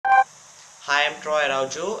Hi, I'm Troy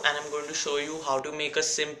Araujo and I'm going to show you how to make a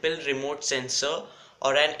simple remote sensor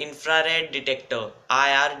or an infrared detector,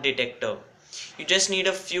 IR detector. You just need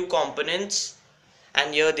a few components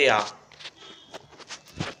and here they are.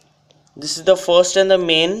 This is the first and the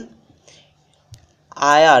main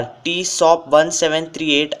IR TSOP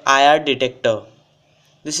 1738 IR detector.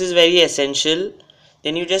 This is very essential.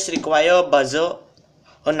 Then you just require a buzzer,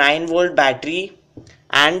 a 9-volt battery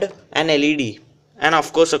and an LED and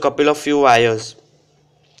of course a couple of few wires.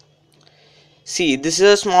 See, this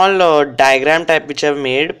is a small diagram type which I've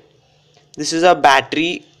made. This is a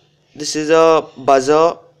battery, this is a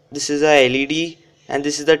buzzer, this is a LED and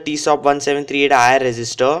this is the TSOP 1738 IR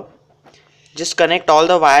resistor. Just connect all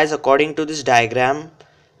the wires according to this diagram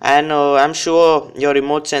and I'm sure your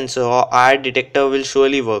remote sensor or IR detector will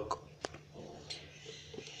surely work.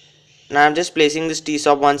 Now I'm just placing this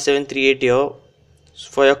TSOP 1738 here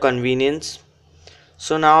for your convenience.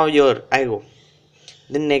 So now here I go.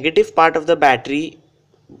 The negative part of the battery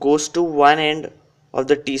goes to one end of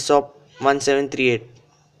the TSOP 1738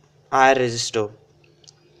 IR resistor.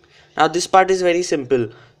 Now this part is very simple.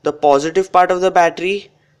 The positive part of the battery,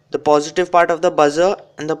 the positive part of the buzzer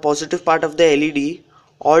and the positive part of the LED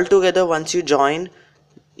all together, once you join,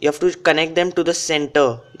 you have to connect them to the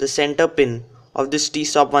center pin of this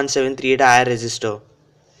TSOP 1738 IR resistor.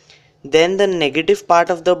 Then the negative part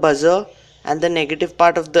of the buzzer and the negative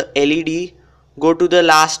part of the LED go to the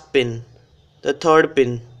last pin, the third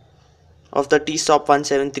pin of the TSOP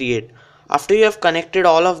 1738. After you have connected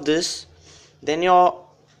all of this, then your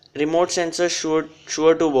remote sensor sure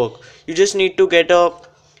to work. You just need to get a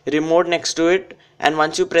remote next to it, and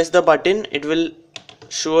once you press the button it will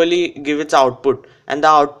surely give its output, and the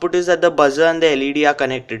output is that the buzzer and the LED are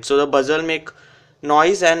connected, so the buzzer will make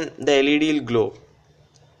noise and the LED will glow.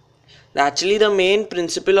 Actually, the main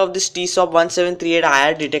principle of this TSOP 1738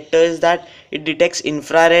 IR detector is that it detects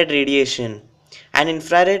infrared radiation, and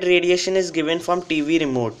infrared radiation is given from TV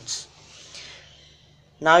remotes.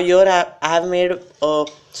 Now here I have made a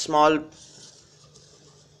small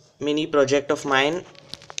mini project of mine.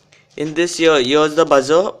 In this here's the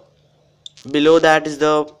buzzer, below that is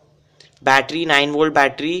the battery, 9-volt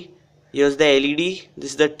battery, here's the LED,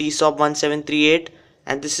 this is the TSOP 1738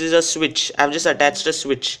 and this is a switch. I've just attached a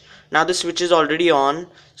switch. Now the switch is already on,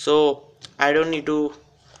 so I don't need to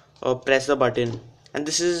press the button, and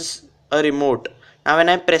this is a remote. Now when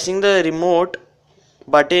I'm pressing the remote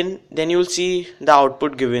button, then you'll see the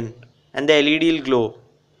output given and the LED will glow.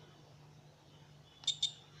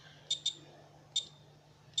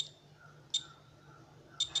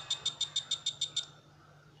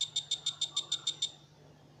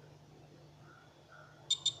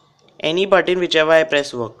 Any button whichever I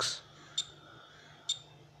press works.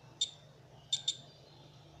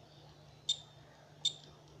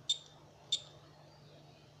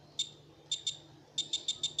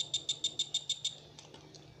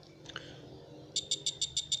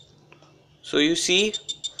 So you see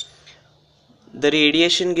the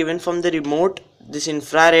radiation given from the remote, this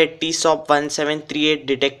infrared TSOP 1738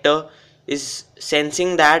 detector is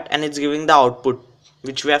sensing that and it's giving the output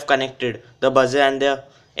which we have connected, the buzzer and the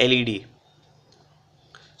LED.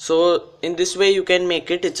 So in this way you can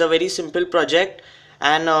make it. It's a very simple project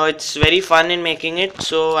and it's very fun in making it.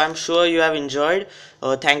 So I'm sure you have enjoyed.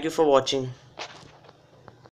 Thank you for watching.